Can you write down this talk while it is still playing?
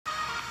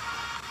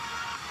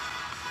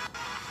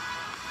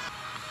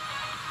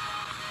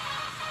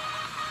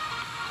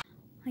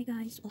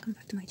Hi guys, welcome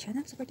back to my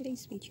channel. So for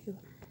today's video,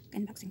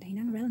 unboxing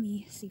tayo ng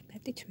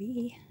realmeC53.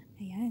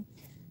 Ayan.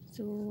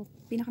 So,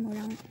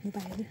 pinakamurang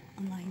mobile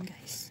online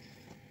guys.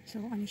 So,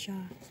 ano siya?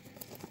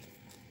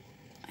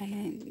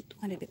 Ayan,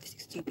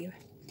 256GB or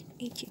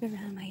 8GB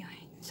RAM.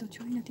 Ayan. So,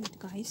 try natin ito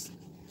guys.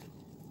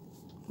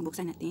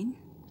 Buksan natin.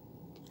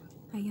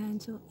 Ayan,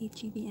 so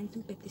 8GB and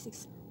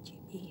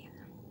 256GB.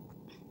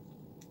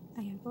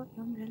 Ayan po,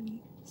 yung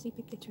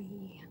realmeC53.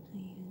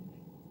 Ayan.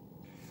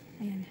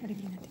 Ayan,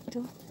 review natin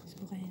ito.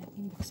 Subukan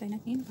natin, buksan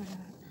natin para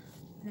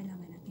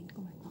malalaman natin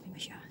kung okay ba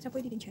siya. So,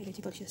 pwede din siya,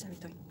 eligible siya sa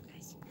return,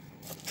 guys.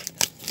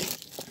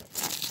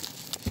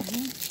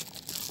 Ayan.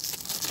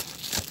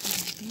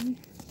 Ayan.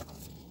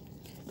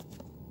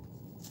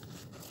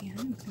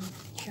 Ayan, buksan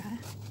natin siya.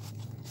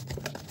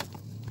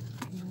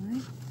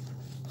 Ayan.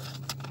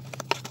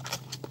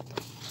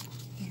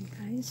 Ayan,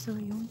 guys. So,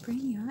 yung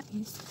frame niya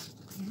is,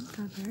 ayan,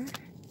 cover.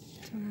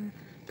 So,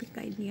 quick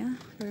guide niya,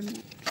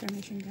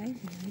 information guide.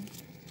 Ayan.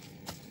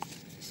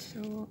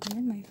 So,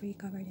 ayan, may free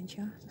cover din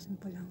siya. So,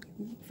 simple lang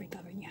yung free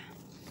cover niya.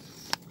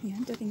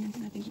 Ayan, so tingnan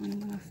natin kung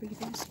anong mga free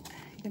things.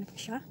 Ito na po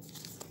siya.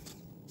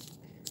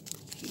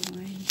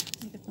 Ayan,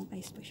 may tatlong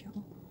eyes po siya.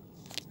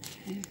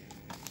 Ayan.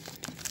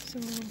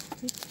 So,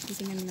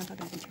 titingnan muna pa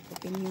natin siya.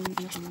 Open yung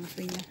mga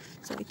free niya.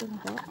 So, ito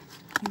na po.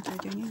 Yung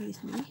charger niya,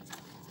 USB.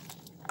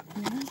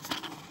 Ayan.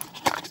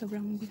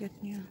 Sobrang bigat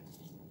niya.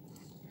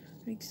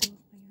 So,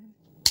 ayan.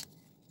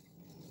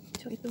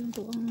 So, ito lang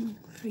po ang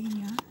free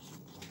niya.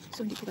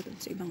 So, hindi po katulad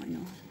sa ibang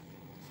mga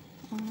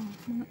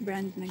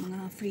brand na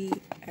mga free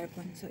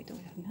aircon. So, ito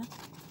wala na.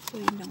 So,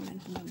 yun lang wala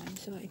na naman.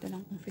 So, ito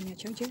lang ang free na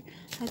charger.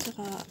 At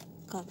saka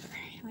cover.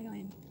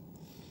 Ayan.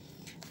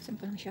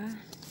 Simple lang siya.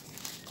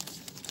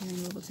 Ayan,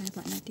 bubuksan na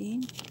po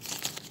natin.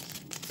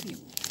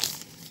 Yung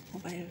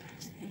mobile.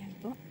 Ayan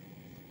po.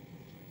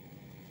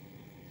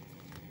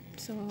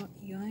 So,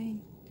 yun.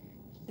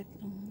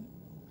 Tatlong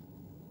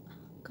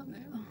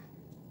camera.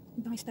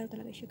 Ibang style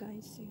talaga siya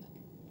guys. Yun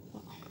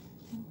po.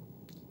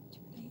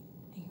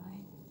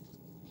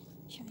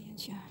 Ayan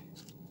siya.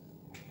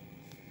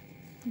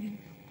 Ayan.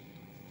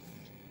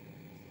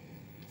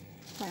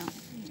 Parang,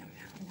 wala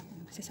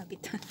akong masasabit.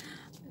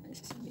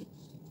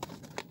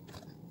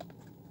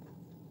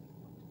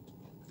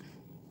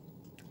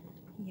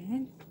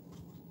 Ayan.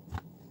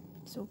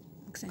 So,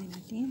 buksan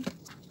natin.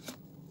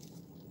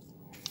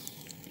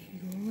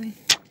 Ayun.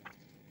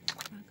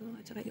 Bago,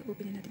 at saka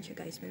i-open natin siya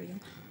guys. Pero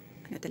yung,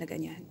 ano talaga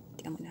niya,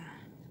 tingnan mo na.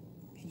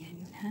 Ganyan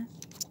yun, ha?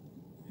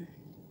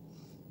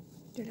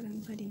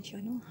 Talagang iba din siya,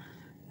 no?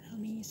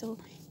 So,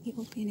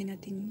 i-open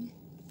natin.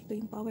 Ito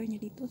yung power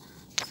niya dito.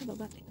 Sa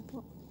baba, ito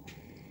po.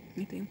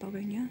 Ito yung power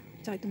niya.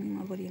 Saka ito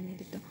yung mga volume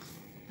niya dito.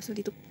 So,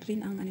 dito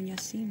rin ang ano niya,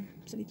 SIM.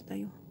 So, dito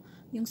tayo.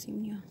 Yung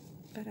SIM niya.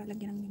 Para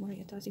lagyan ng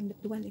memory. Ito, SIM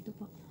dual. Ito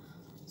po.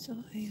 So,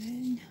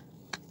 ayun.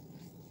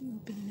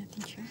 I-open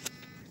natin siya.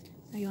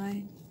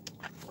 Ayun.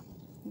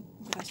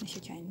 Bukas na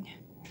siya dyan.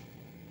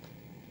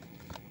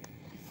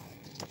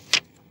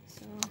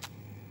 So,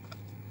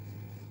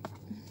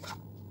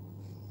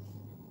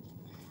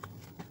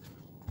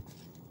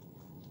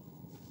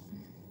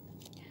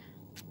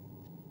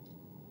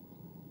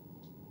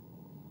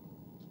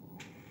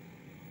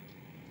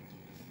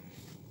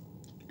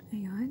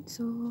 ayan.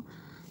 So,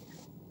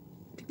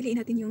 pipiliin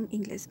natin yung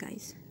English,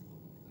 guys.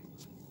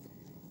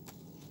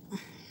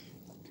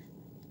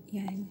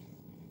 Ayan.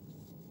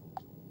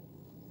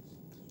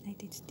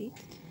 United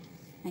States.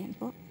 Ayan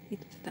po.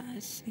 Dito sa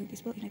taas.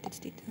 English po. United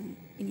States ang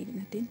pinili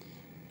natin.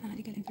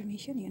 Legal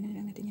information. Ayan na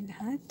lang natin yung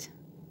lahat.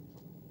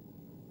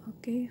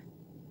 Okay.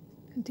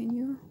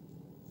 Continue.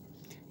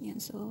 Ayan.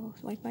 So,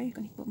 Wi-Fi.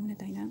 Connect po muna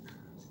tayo ng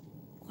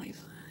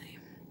Wi-Fi.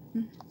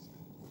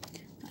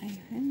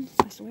 Ayan.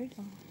 Password.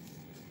 Oh.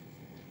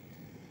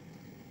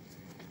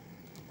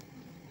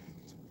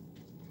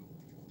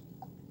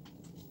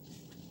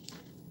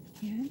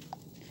 Ayan.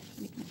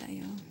 Connect na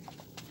tayo.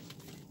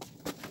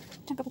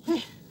 Saan ka po?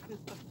 Ayan.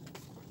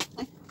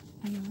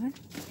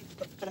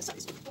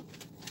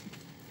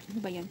 Ano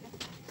ba yan?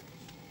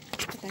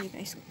 Ito tayo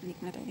guys.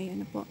 Connect na tayo.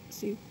 Ayan na po.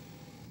 See.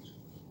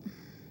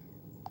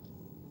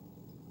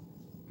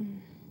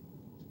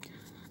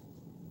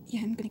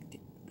 Ayan.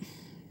 Connected.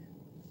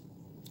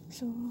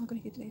 So,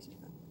 connected guys.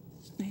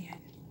 Ayan.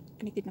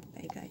 Connected na po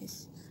tayo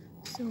guys.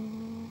 So,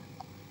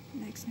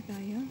 next na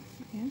tayo.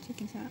 Ayan.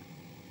 Checking sa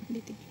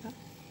updated pa.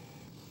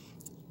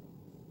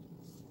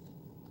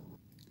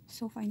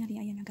 So, finally,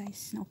 ayan na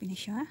guys. Na-open na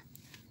siya.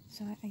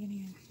 So, ayan na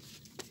yan.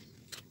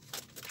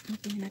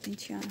 Open na natin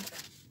siya.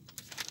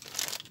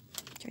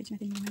 Charge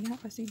natin mamaya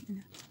kasi,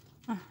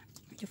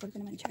 medyo full pa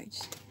naman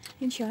charge.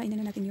 Yun siya.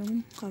 Inano natin yung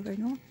cover,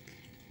 no?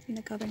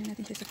 Pinag-cover na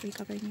natin siya sa free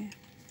cover niya.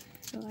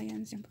 So,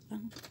 ayan. Simple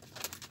lang.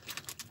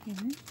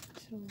 Ayan.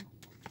 So,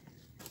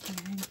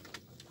 ayan.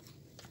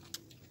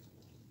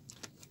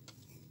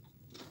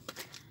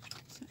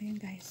 So, ayan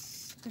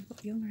guys. Ito po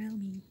yung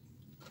Realme.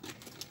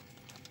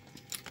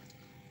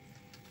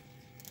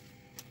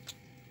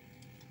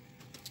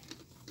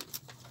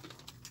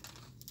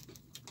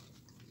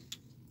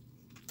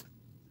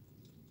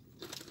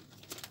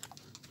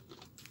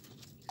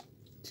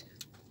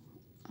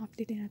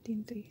 Pilitin natin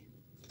ito eh.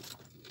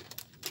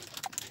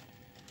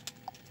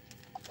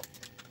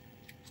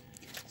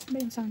 Saan ba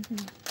yung sound mo?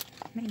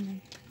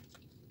 Maingay.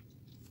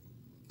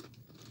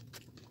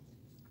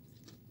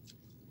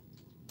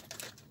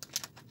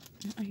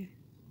 Ayun.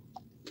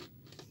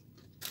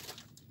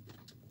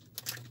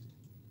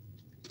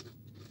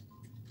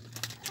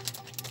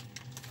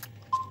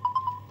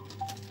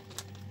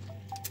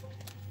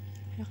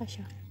 Laka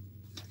siya.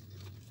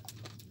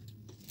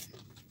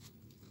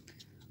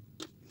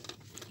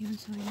 Yun,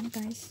 so yun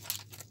guys.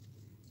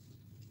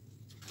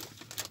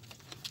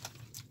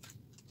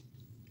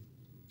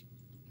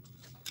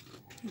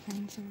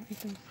 Ayan, so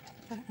ito.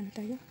 Ano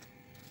tayo?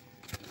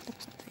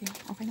 Tapos na tayo.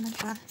 Okay naman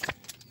siya.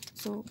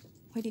 So,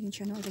 pwede din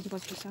siya, no? Eligible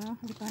siya sa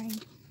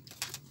refine.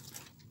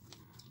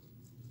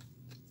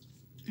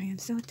 Ayan,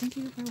 so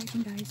thank you for watching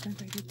guys. Don't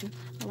forget to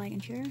like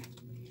and share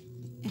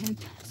and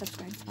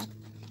subscribe to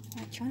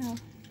our channel.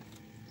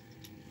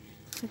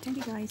 So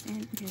thank you guys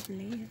and God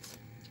bless.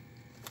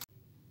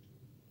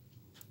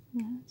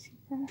 Yeah, see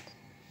that?